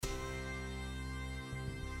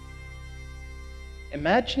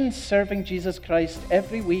Imagine serving Jesus Christ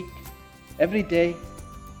every week, every day,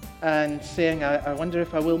 and saying, I wonder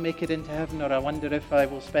if I will make it into heaven, or I wonder if I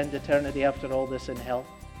will spend eternity after all this in hell.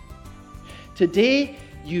 Today,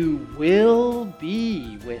 you will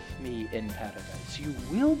be with me in paradise. You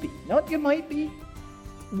will be, not you might be.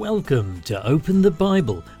 Welcome to Open the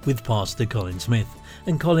Bible with Pastor Colin Smith.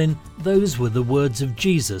 And Colin, those were the words of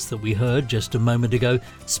Jesus that we heard just a moment ago,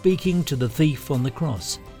 speaking to the thief on the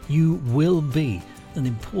cross. You will be. An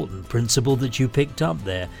important principle that you picked up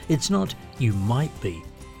there. It's not you might be.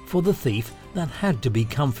 For the thief, that had to be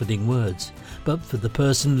comforting words. But for the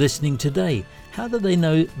person listening today, how do they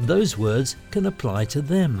know those words can apply to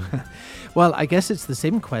them? Well, I guess it's the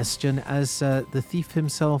same question as the thief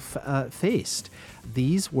himself faced.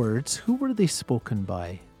 These words, who were they spoken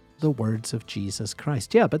by? The words of Jesus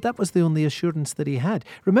Christ. Yeah, but that was the only assurance that he had.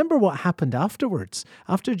 Remember what happened afterwards.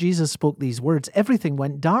 After Jesus spoke these words, everything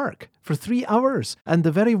went dark for 3 hours. And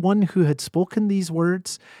the very one who had spoken these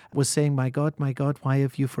words was saying, my God, why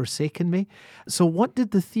have you forsaken me? So what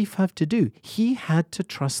did the thief have to do? He had to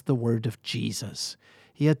trust the word of Jesus.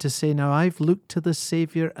 He had to say, now I've looked to the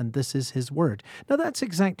Saviour and this is his word. Now that's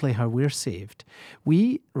exactly how we're saved.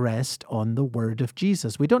 We rest on the word of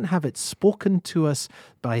Jesus. We don't have it spoken to us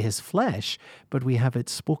by his flesh, but we have it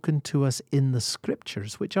spoken to us in the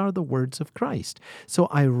scriptures, which are the words of Christ. So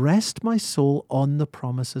I rest my soul on the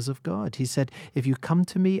promises of God. He said, if you come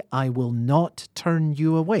to me, I will not turn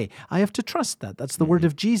you away. I have to trust that. That's the word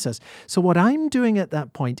of Jesus. So what I'm doing at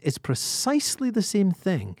that point is precisely the same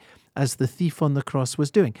thing as the thief on the cross was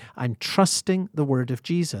doing. I'm trusting the word of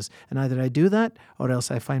Jesus. And either I do that or else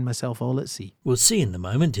I find myself all at sea. We'll see in a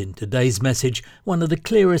moment in today's message one of the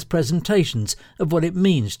clearest presentations of what it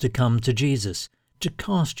means to come to Jesus, to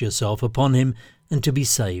cast yourself upon him and to be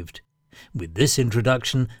saved. With this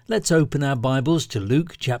introduction, let's open our Bibles to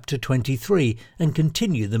Luke chapter 23 and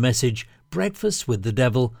continue the message, Breakfast with the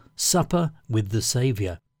Devil, Supper with the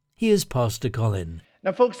Saviour. Here's Pastor Colin.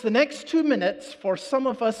 Now, folks, the next 2 minutes for some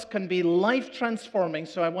of us can be life-transforming,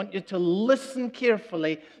 so I want you to listen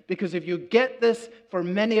carefully, because if you get this, for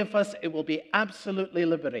many of us, it will be absolutely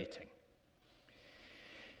liberating.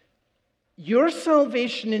 Your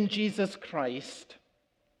salvation in Jesus Christ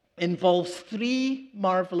involves 3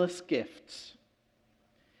 marvelous gifts.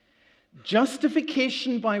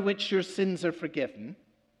 Justification, by which your sins are forgiven.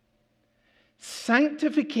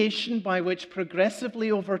 Sanctification, by which progressively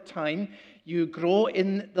over time you grow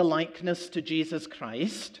in the likeness to Jesus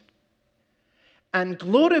Christ, and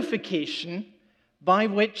glorification, by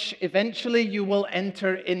which eventually you will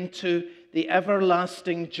enter into the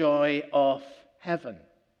everlasting joy of heaven.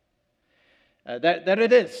 There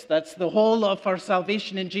it is. That's the whole of our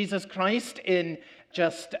salvation in Jesus Christ in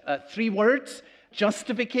just 3 words.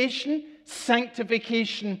 Justification,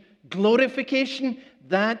 sanctification, glorification.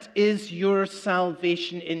 That is your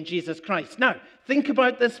salvation in Jesus Christ. Now, think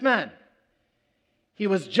about this man. He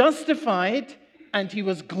was justified and he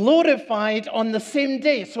was glorified on the same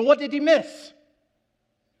day. So what did he miss?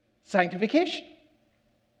 Sanctification.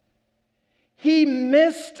 He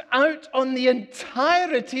missed out on the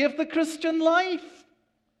entirety of the Christian life.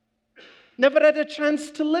 Never had a chance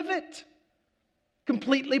to live it.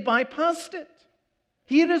 Completely bypassed it.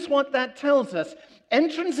 Here is what that tells us.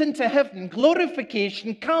 Entrance into heaven,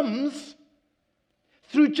 glorification, comes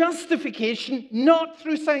through justification, not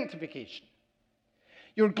through sanctification.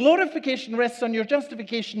 Your glorification rests on your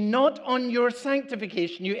justification, not on your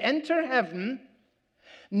sanctification. You enter heaven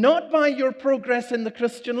not by your progress in the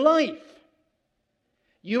Christian life.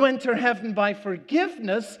 You enter heaven by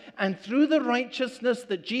forgiveness and through the righteousness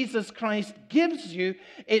that Jesus Christ gives you.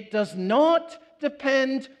 It does not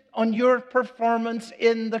depend on your performance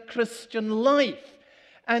in the Christian life.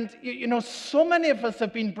 And, you know, so many of us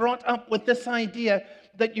have been brought up with this idea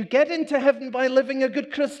that you get into heaven by living a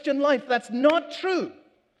good Christian life. That's not true.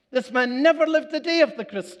 This man never lived a day of the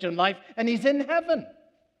Christian life, and he's in heaven.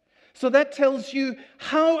 So that tells you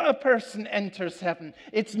how a person enters heaven.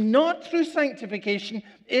 It's not through sanctification.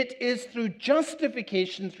 It is through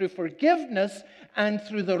justification, through forgiveness, and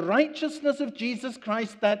through the righteousness of Jesus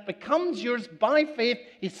Christ that becomes yours by faith.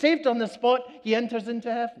 He's saved on the spot. He enters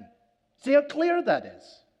into heaven. See how clear that is?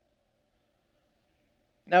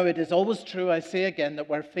 Now, it is always true, I say again, that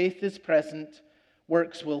where faith is present,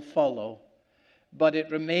 works will follow. But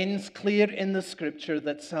it remains clear in the Scripture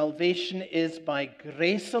that salvation is by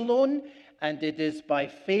grace alone, and it is by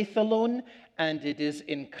faith alone, and it is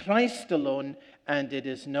in Christ alone, and it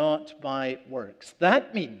is not by works.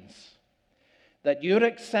 That means that your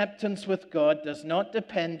acceptance with God does not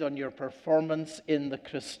depend on your performance in the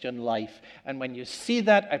Christian life. And when you see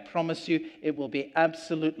that, I promise you, it will be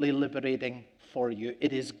absolutely liberating for you.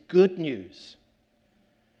 It is good news.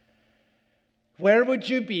 Where would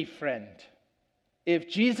you be, friend, if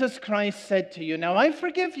Jesus Christ said to you, now I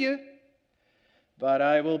forgive you, but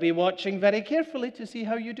I will be watching very carefully to see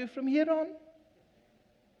how you do from here on?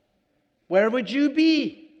 Where would you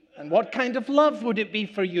be? And what kind of love would it be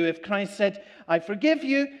for you if Christ said, I forgive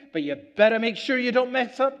you, but you better make sure you don't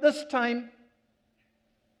mess up this time?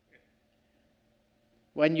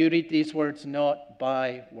 When you read these words, not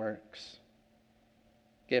by works,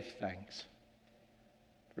 give thanks.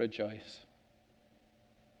 Rejoice.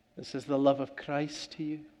 This is the love of Christ to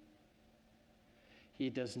you. He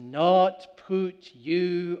does not put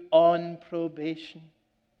you on probation.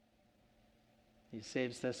 He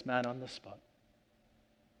saves this man on the spot.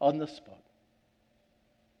 On the spot.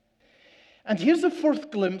 And here's a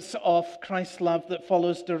fourth glimpse of Christ's love that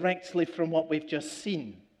follows directly from what we've just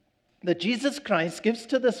seen. That Jesus Christ gives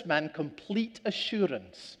to this man complete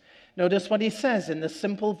assurance. Notice what he says in this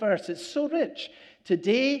simple verse. It's so rich.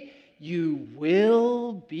 Today you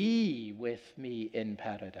will be with me in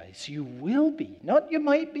paradise. You will be, not you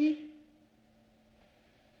might be.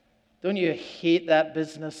 Don't you hate that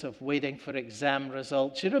business of waiting for exam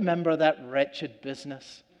results? You remember that wretched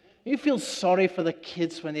business? You feel sorry for the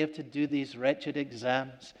kids when they have to do these wretched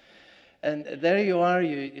exams. And there you are,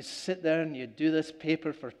 you sit there and you do this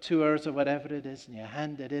paper for 2 hours or whatever it is, and you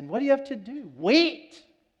hand it in. What do you have to do? Wait.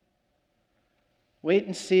 Wait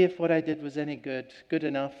and see if what I did was any good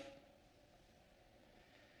enough.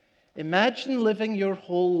 Imagine living your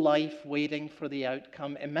whole life waiting for the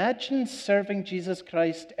outcome. Imagine serving Jesus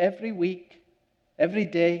Christ every week, every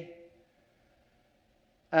day,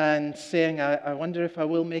 and saying, I wonder if I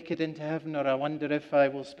will make it into heaven, or I wonder if I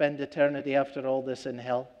will spend eternity after all this in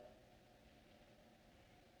hell.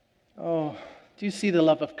 Oh, do you see the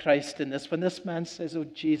love of Christ in this? When this man says, oh,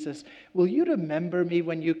 Jesus, will you remember me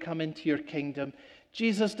when you come into your kingdom?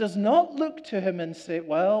 Jesus does not look to him and say,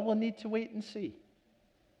 well, we'll need to wait and see.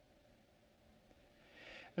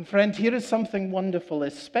 And friend, here is something wonderful,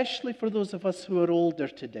 especially for those of us who are older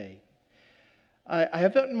today. I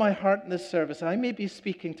have it in my heart in this service, I may be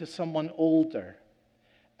speaking to someone older,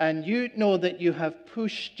 and you know that you have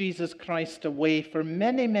pushed Jesus Christ away for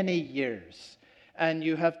many, many years, and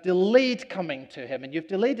you have delayed coming to him, and you've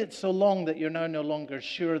delayed it so long that you're now no longer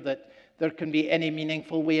sure that there can be any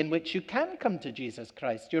meaningful way in which you can come to Jesus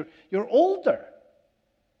Christ. You're older.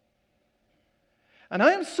 And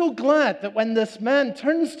I am so glad that when this man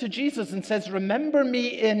turns to Jesus and says, remember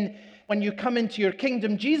me when you come into your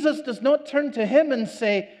kingdom, Jesus does not turn to him and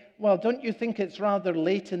say, well, don't you think it's rather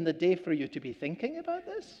late in the day for you to be thinking about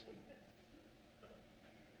this?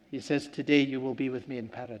 He says, today you will be with me in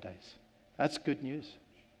paradise. That's good news.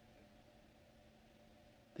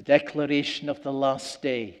 The declaration of the last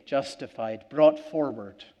day, justified, brought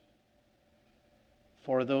forward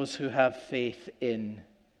for those who have faith in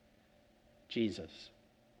Jesus.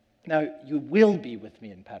 Now, you will be with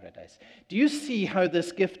me in paradise. Do you see how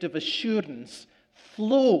this gift of assurance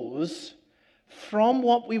flows from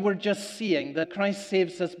what we were just seeing, that Christ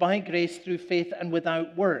saves us by grace through faith and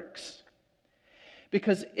without works?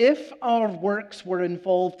 Because if our works were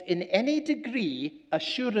involved in any degree,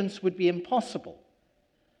 assurance would be impossible,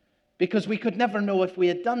 because we could never know if we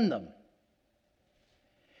had done them.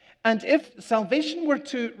 And if salvation were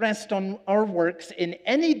to rest on our works in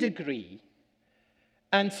any degree,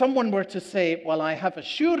 and someone were to say, well, I have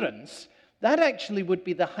assurance, that actually would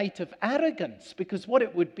be the height of arrogance, because what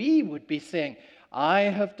it would be saying, I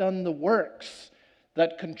have done the works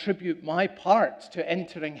that contribute my part to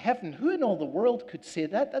entering heaven. Who in all the world could say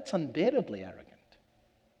that? That's unbearably arrogant.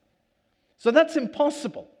 So that's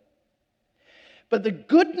impossible. But the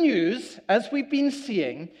good news, as we've been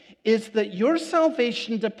seeing, is that your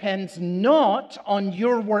salvation depends not on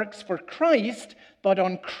your works for Christ, but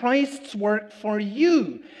on Christ's work for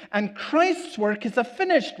you. And Christ's work is a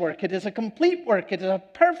finished work. It is a complete work. It is a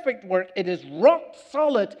perfect work. It is rock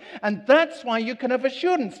solid. And that's why you can have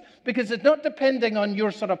assurance, because it's not depending on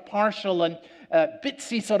your sort of partial and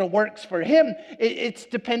bitsy sort of works for him. It's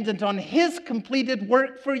dependent on his completed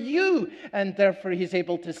work for you. And therefore he's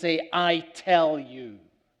able to say, I tell you,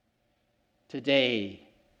 today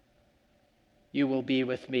you will be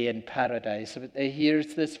with me in paradise. He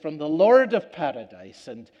hears this from the Lord of paradise.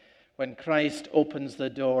 And when Christ opens the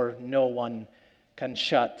door, no one can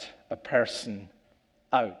shut a person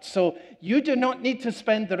out. So you do not need to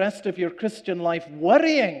spend the rest of your Christian life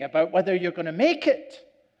worrying about whether you're going to make it.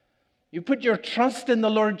 You put your trust in the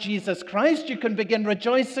Lord Jesus Christ, you can begin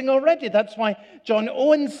rejoicing already. That's why John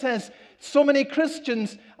Owen says so many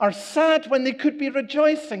Christians are sad when they could be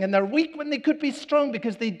rejoicing, and they're weak when they could be strong,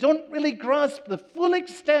 because they don't really grasp the full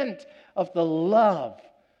extent of the love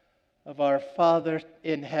of our Father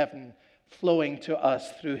in heaven flowing to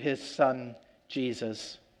us through his Son,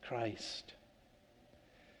 Jesus Christ.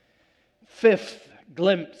 Fifth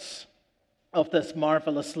glimpse of this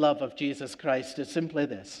marvelous love of Jesus Christ is simply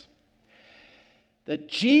this: that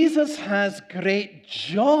Jesus has great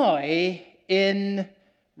joy in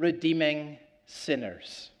redeeming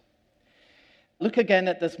sinners. Look again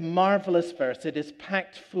at this marvelous verse. It is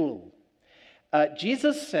packed full.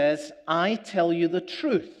 Jesus says, "I tell you the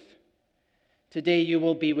truth. Today you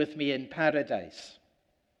will be with me in paradise."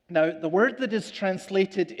 Now, the word that is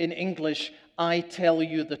translated in English, "I tell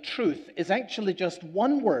you the truth," is actually just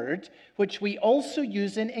one word which we also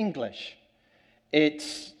use in English.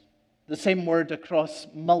 It's the same word across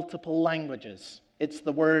multiple languages. It's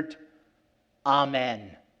the word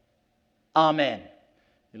amen. Amen.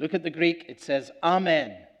 You look at the Greek, it says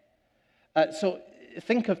amen. So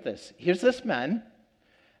think of this. Here's this man,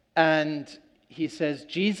 and he says,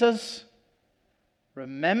 "Jesus,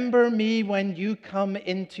 remember me when you come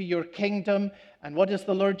into your kingdom." And what does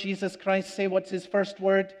the Lord Jesus Christ say? What's his first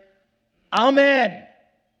word? Amen.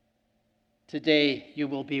 Today you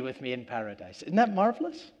will be with me in paradise. Isn't that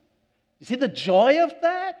marvelous? You see the joy of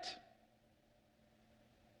that?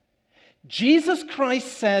 Jesus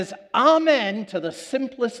Christ says amen to the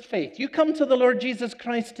simplest faith. You come to the Lord Jesus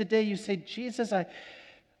Christ today, you say, "Jesus, I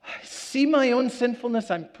see my own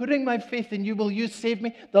sinfulness. I'm putting my faith in you. Will you save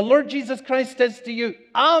me?" The Lord Jesus Christ says to you,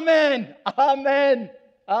 "Amen, amen,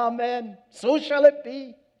 amen. So shall it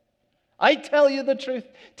be. I tell you the truth.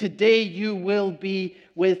 Today you will be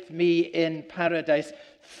with me in paradise."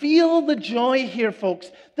 Feel the joy here,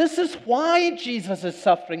 folks. This is why Jesus is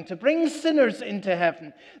suffering, to bring sinners into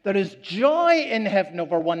heaven. There is joy in heaven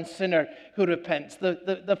over one sinner who repents.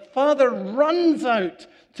 The Father runs out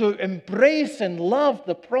to embrace and love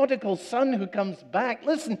the prodigal son who comes back.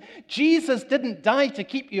 Listen, Jesus didn't die to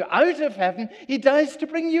keep you out of heaven. He dies to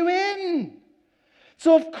bring you in.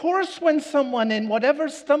 So of course, when someone, in whatever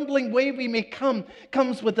stumbling way we may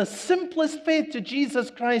comes with the simplest faith to Jesus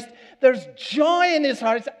Christ, there's joy in his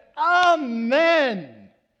heart. Amen.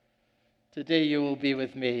 Today you will be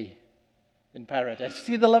with me in paradise.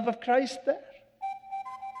 See the love of Christ there?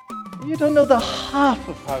 You don't know the half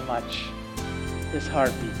of how much this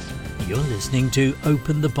heart beats. You're listening to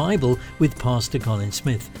Open the Bible with Pastor Colin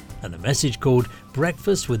Smith, and a message called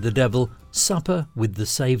Breakfast with the Devil, Supper with the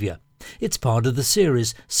Saviour. It's part of the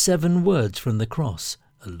series 7 Words from the Cross,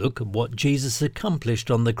 a look at what Jesus accomplished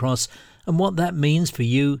on the cross and what that means for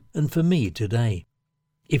you and for me today.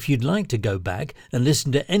 If you'd like to go back and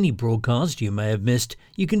listen to any broadcast you may have missed,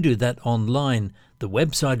 you can do that online. The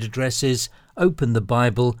website address is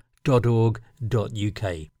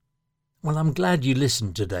openthebible.org.uk. Well, I'm glad you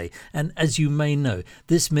listened today, and as you may know,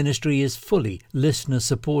 this ministry is fully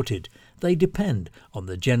listener-supported. They depend on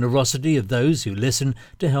the generosity of those who listen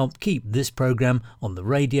to help keep this program on the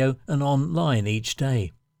radio and online each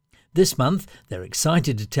day. This month, they're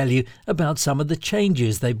excited to tell you about some of the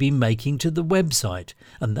changes they've been making to the website,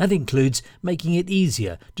 and that includes making it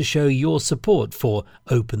easier to show your support for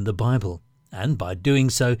Open the Bible. And by doing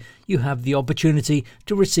so, you have the opportunity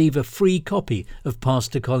to receive a free copy of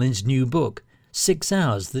Pastor Colin's new book, 6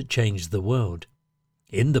 Hours That Changed the World.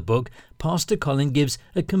 In the book, Pastor Colin gives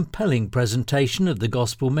a compelling presentation of the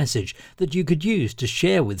gospel message that you could use to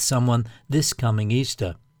share with someone this coming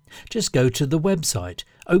Easter. Just go to the website,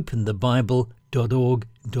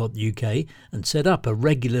 openthebible.org.uk, and set up a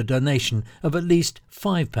regular donation of at least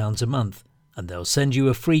 £5 a month, and they'll send you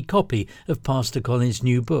a free copy of Pastor Colin's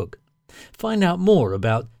new book. Find out more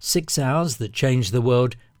about 6 Hours That Changed the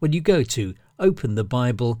World when you go to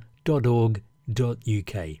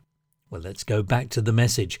openthebible.org.uk. Well, let's go back to the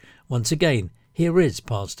message. Once again, here is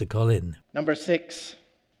Pastor Colin. Number 6.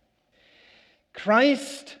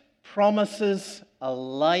 Christ promises a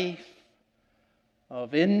life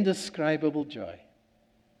of indescribable joy.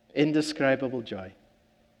 Indescribable joy.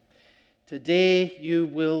 Today you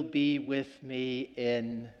will be with me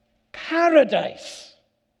in paradise.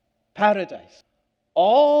 Paradise.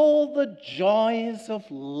 All the joys of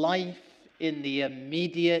life in the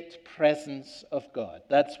immediate presence of God.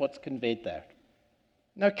 That's what's conveyed there.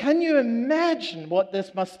 Now, can you imagine what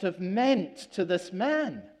this must have meant to this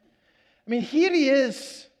man? I mean, here he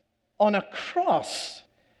is on a cross,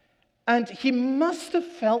 and he must have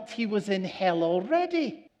felt he was in hell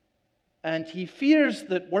already. And he fears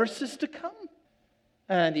that worse is to come.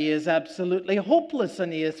 And he is absolutely hopeless,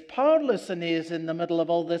 and he is powerless, and he is in the middle of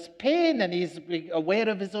all this pain, and he's aware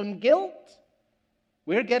of his own guilt.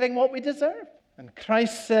 We're getting what we deserve. And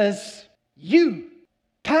Christ says, you,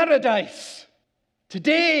 paradise,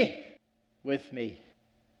 today with me.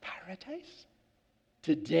 Paradise?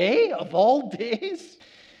 Today, of all days?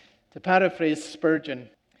 To paraphrase Spurgeon,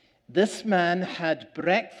 this man had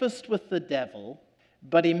breakfast with the devil,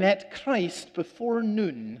 but he met Christ before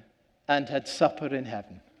noon and had supper in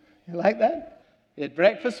heaven. You like that? He had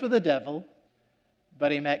breakfast with the devil,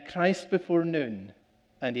 but he met Christ before noon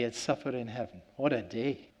and he had supper in heaven. What a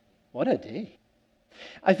day. What a day.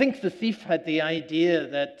 I think the thief had the idea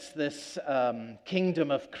that this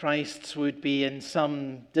kingdom of Christ's would be in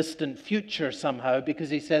some distant future somehow, because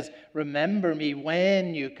he says, remember me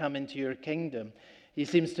when you come into your kingdom. He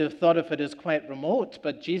seems to have thought of it as quite remote,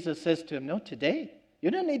 but Jesus says to him, no, today. You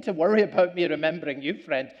don't need to worry about me remembering you,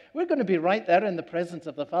 friend. We're going to be right there in the presence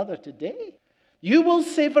of the Father today. You will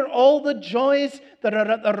savor all the joys that are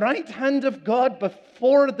at the right hand of God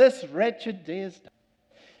before this wretched day is done.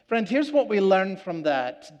 Friend, here's what we learn from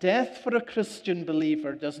that. Death for a Christian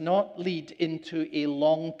believer does not lead into a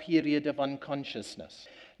long period of unconsciousness.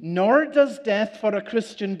 Nor does death for a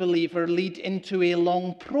Christian believer lead into a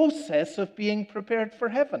long process of being prepared for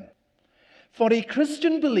heaven. For a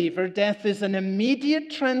Christian believer, death is an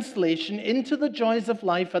immediate translation into the joys of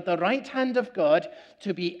life at the right hand of God.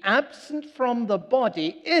 To be absent from the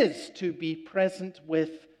body is to be present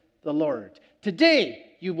with the Lord.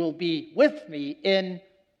 Today, you will be with me in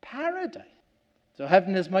paradise. So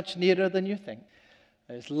heaven is much nearer than you think.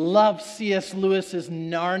 I just love C.S. Lewis's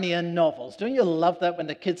Narnia novels. Don't you love that when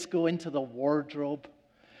the kids go into the wardrobe?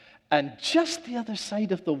 And just the other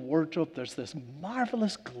side of the wardrobe, there's this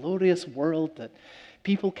marvelous, glorious world that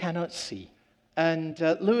people cannot see. And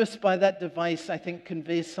Lewis, by that device, I think,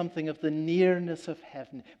 conveys something of the nearness of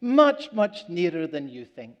heaven. Much, much nearer than you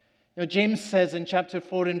think. You know, James says in chapter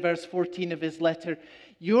 4 and verse 14 of his letter,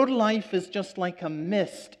 your life is just like a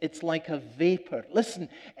mist. It's like a vapor. Listen,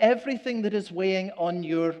 everything that is weighing on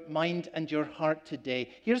your mind and your heart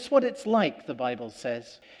today, here's what it's like, the Bible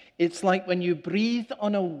says. It's like when you breathe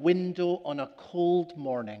on a window on a cold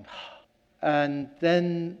morning, and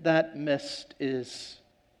then that mist is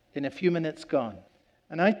in a few minutes gone.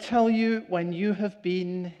 And I tell you, when you have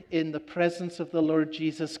been in the presence of the Lord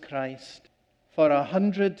Jesus Christ for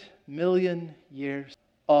 100 million years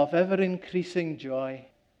of ever-increasing joy,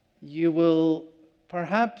 you will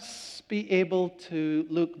perhaps be able to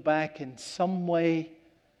look back in some way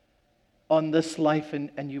on this life,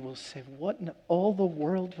 and you will say, what in all the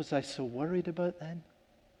world was I so worried about then?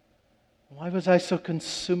 Why was I so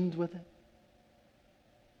consumed with it?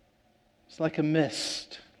 It's like a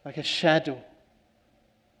mist, like a shadow.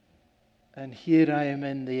 And here I am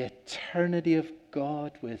in the eternity of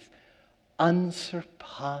God with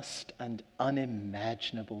unsurpassed and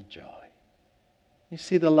unimaginable joy. You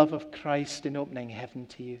see the love of Christ in opening heaven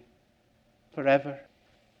to you forever.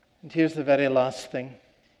 And here's the very last thing.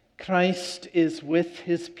 Christ is with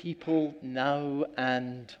his people now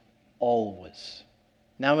and always.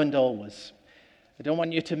 Now and always. I don't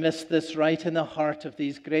want you to miss this right in the heart of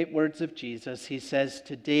these great words of Jesus. He says,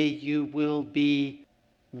 today you will be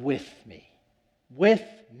with me. With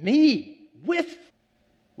me.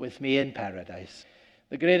 With me in paradise.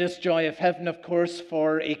 The greatest joy of heaven, of course,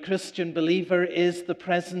 for a Christian believer is the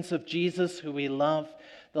presence of Jesus, who we love.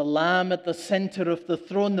 The Lamb at the center of the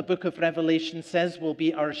throne, the book of Revelation says, will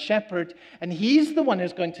be our shepherd, and he's the one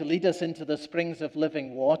who's going to lead us into the springs of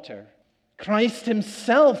living water. Christ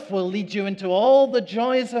himself will lead you into all the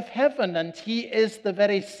joys of heaven, and he is the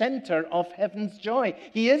very center of heaven's joy.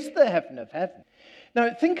 He is the heaven of heaven.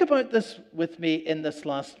 Now, think about this with me in this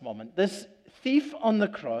last moment. This thief on the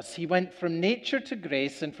cross, he went from nature to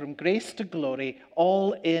grace and from grace to glory,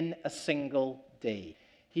 all in a single day.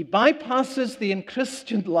 He bypasses the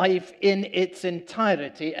Christian life in its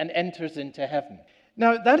entirety and enters into heaven.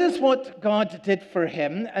 Now, that is what God did for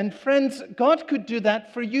him. And friends, God could do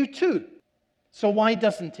that for you too. So why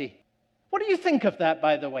doesn't he? What do you think of that,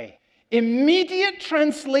 by the way? Immediate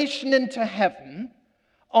translation into heaven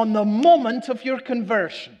on the moment of your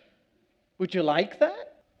conversion. Would you like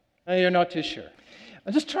that? No, you're not too sure.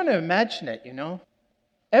 I'm just trying to imagine it, you know.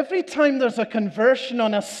 Every time there's a conversion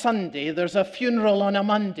on a Sunday, there's a funeral on a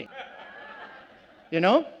Monday. You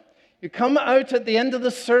know? You come out at the end of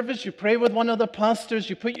the service, you pray with one of the pastors,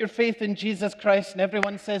 you put your faith in Jesus Christ, and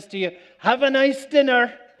everyone says to you, have a nice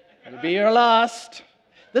dinner. It'll be your last.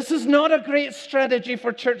 This is not a great strategy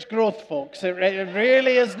for church growth, folks. It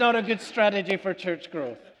really is not a good strategy for church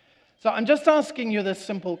growth. So I'm just asking you this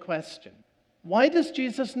simple question. Why does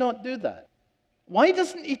Jesus not do that? Why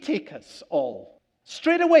doesn't he take us all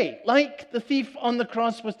straight away, like the thief on the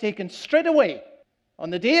cross was taken straight away on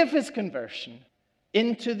the day of his conversion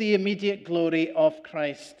into the immediate glory of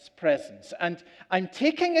Christ's presence? And I'm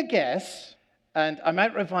taking a guess, and I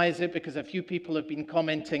might revise it because a few people have been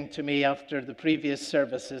commenting to me after the previous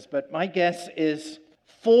services, but my guess is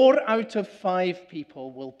 4 out of 5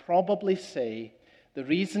 people will probably say, the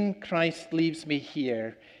reason Christ leaves me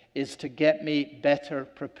here is to get me better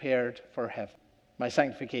prepared for heaven, my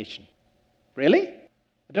sanctification. Really?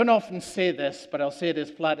 I don't often say this, but I'll say it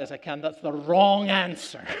as flat as I can. That's the wrong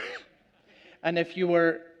answer. And if you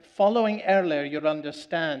were following earlier, you'll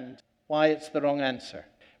understand why it's the wrong answer.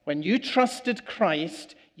 When you trusted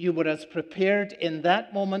Christ, you were as prepared in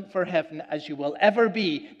that moment for heaven as you will ever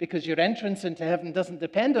be, because your entrance into heaven doesn't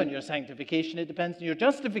depend on your sanctification. It depends on your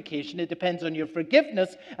justification. It depends on your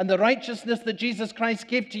forgiveness and the righteousness that Jesus Christ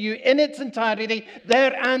gave to you in its entirety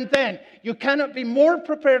there and then. You cannot be more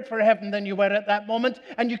prepared for heaven than you were at that moment,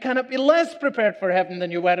 and you cannot be less prepared for heaven than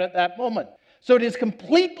you were at that moment. So it is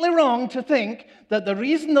completely wrong to think that the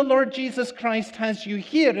reason the Lord Jesus Christ has you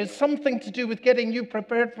here is something to do with getting you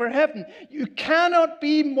prepared for heaven. You cannot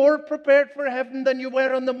be more prepared for heaven than you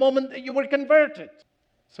were on the moment that you were converted.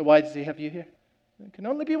 So why does he have you here? There can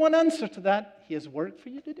only be one answer to that. He has work for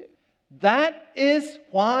you to do. That is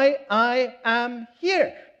why I am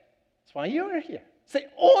here. That's why you are here. It's the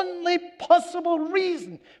only possible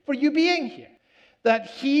reason for you being here.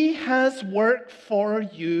 That he has work for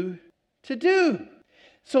you to do.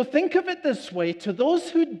 So think of it this way. To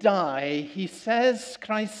those who die,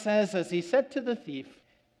 Christ says, as he said to the thief,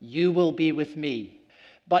 you will be with me.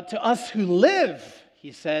 But to us who live,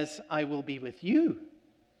 he says, I will be with you.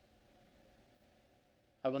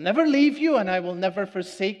 I will never leave you and I will never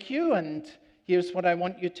forsake you. And here's what I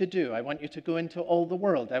want you to do. I want you to go into all the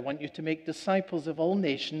world. I want you to make disciples of all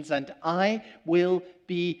nations, and I will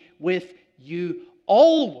be with you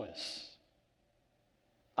always.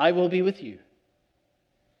 I will be with you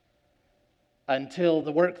until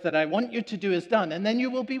the work that I want you to do is done, and then you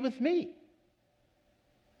will be with me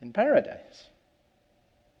in paradise.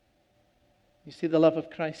 You see the love of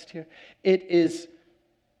Christ here? It is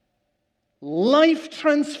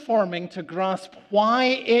life-transforming to grasp why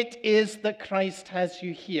it is that Christ has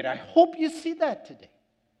you here. I hope you see that today.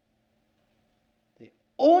 The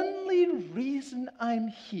only reason I'm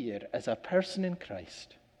here as a person in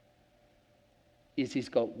Christ is he's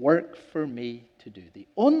got work for me to do. The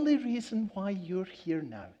only reason why you're here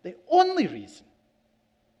now, the only reason,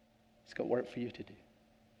 he's got work for you to do.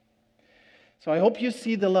 So I hope you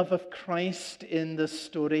see the love of Christ in this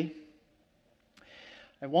story.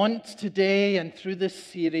 I want today and through this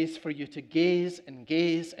series for you to gaze and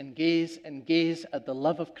gaze and gaze and gaze at the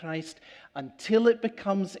love of Christ until it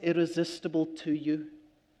becomes irresistible to you.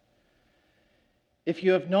 If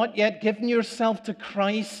you have not yet given yourself to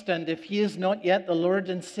Christ, and if he is not yet the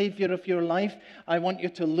Lord and Savior of your life, I want you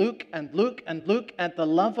to look and look and look at the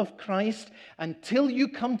love of Christ until you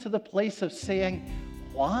come to the place of saying,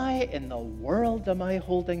 why in the world am I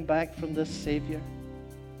holding back from this Savior?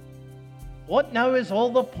 What now is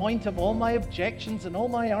all the point of all my objections and all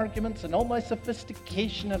my arguments and all my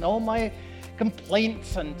sophistication and all my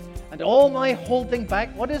complaints and all my holding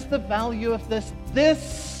back? What is the value of this? This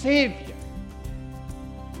Savior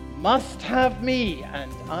must have me,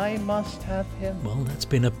 and I must have him. Well, that's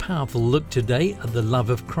been a powerful look today at the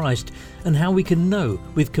love of Christ and how we can know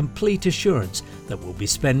with complete assurance that we'll be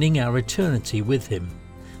spending our eternity with him.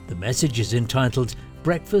 The message is entitled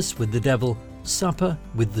Breakfast with the Devil, Supper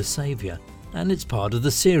with the Saviour, and it's part of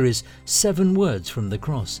the series 7 Words from the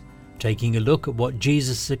Cross, taking a look at what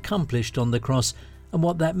Jesus accomplished on the cross and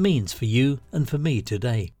what that means for you and for me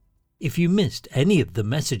today. If you missed any of the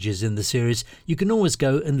messages in the series, you can always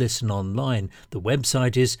go and listen online. The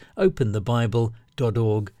website is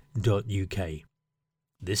openthebible.org.uk.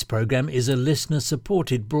 This program is a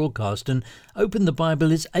listener-supported broadcast, and Open the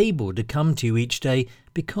Bible is able to come to you each day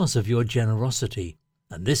because of your generosity.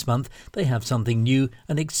 And this month they have something new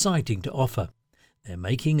and exciting to offer. They're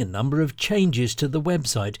making a number of changes to the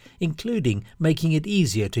website, including making it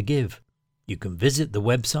easier to give. You can visit the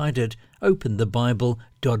website at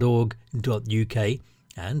openthebible.org.uk,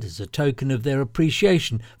 and as a token of their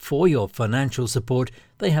appreciation for your financial support,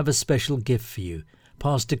 they have a special gift for you,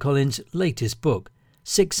 Pastor Colin's latest book,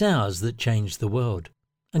 6 Hours That Changed the World.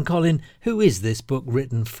 And Colin, who is this book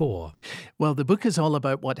written for? Well, the book is all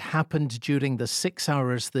about what happened during the 6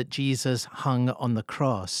 hours that Jesus hung on the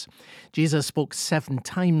cross. Jesus spoke 7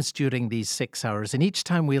 times during these 6 hours, and each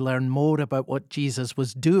time we learn more about what Jesus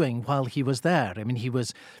was doing while he was there. I mean, he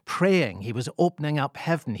was praying, he was opening up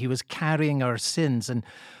heaven, he was carrying our sins, and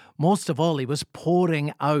Most of all, he was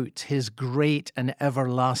pouring out his great and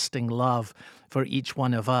everlasting love for each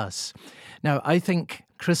one of us. Now, I think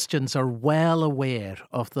Christians are well aware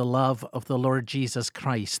of the love of the Lord Jesus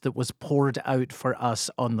Christ that was poured out for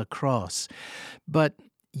us on the cross. But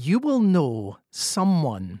you will know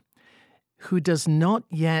someone who does not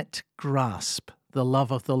yet grasp the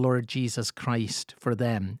love of the Lord Jesus Christ for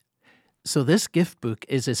them. So this gift book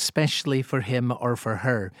is especially for him or for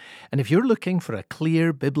her. And if you're looking for a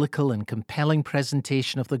clear, biblical and compelling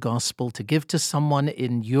presentation of the gospel to give to someone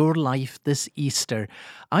in your life this Easter,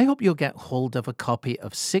 I hope you'll get hold of a copy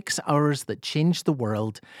of 6 Hours That Changed the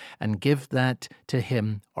World and give that to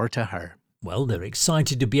him or to her. Well, they're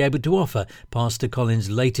excited to be able to offer Pastor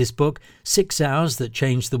Colin's latest book, 6 Hours That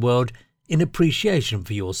Changed the World, in appreciation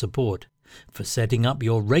for your support. For setting up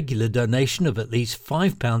your regular donation of at least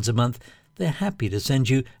 £5 a month, they're happy to send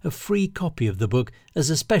you a free copy of the book as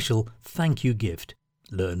a special thank you gift.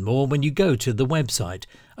 Learn more when you go to the website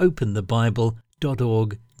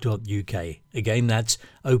openthebible.org.uk. Again, that's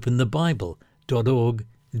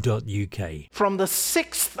openthebible.org.uk. From the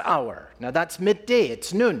 6th hour, now that's midday,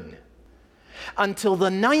 it's noon, until the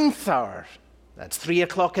 9th hour, that's 3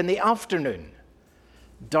 o'clock in the afternoon,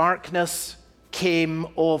 darkness came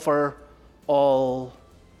over all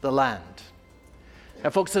the land. Now,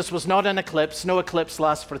 folks, this was not an eclipse. No eclipse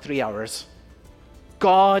lasts for 3 hours.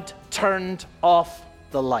 God turned off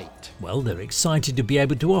the light. Well, they're excited to be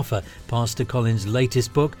able to offer Pastor Colin's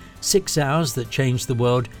latest book, 6 Hours That Changed the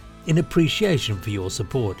World, in appreciation for your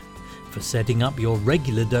support. For setting up your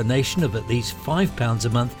regular donation of at least £5 a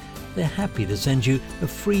month, they're happy to send you a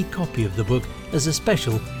free copy of the book as a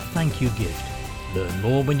special thank you gift. Learn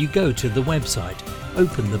more when you go to the website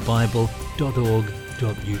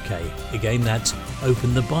openthebible.org.uk. Again, that's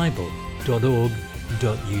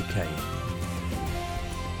openthebible.org.uk.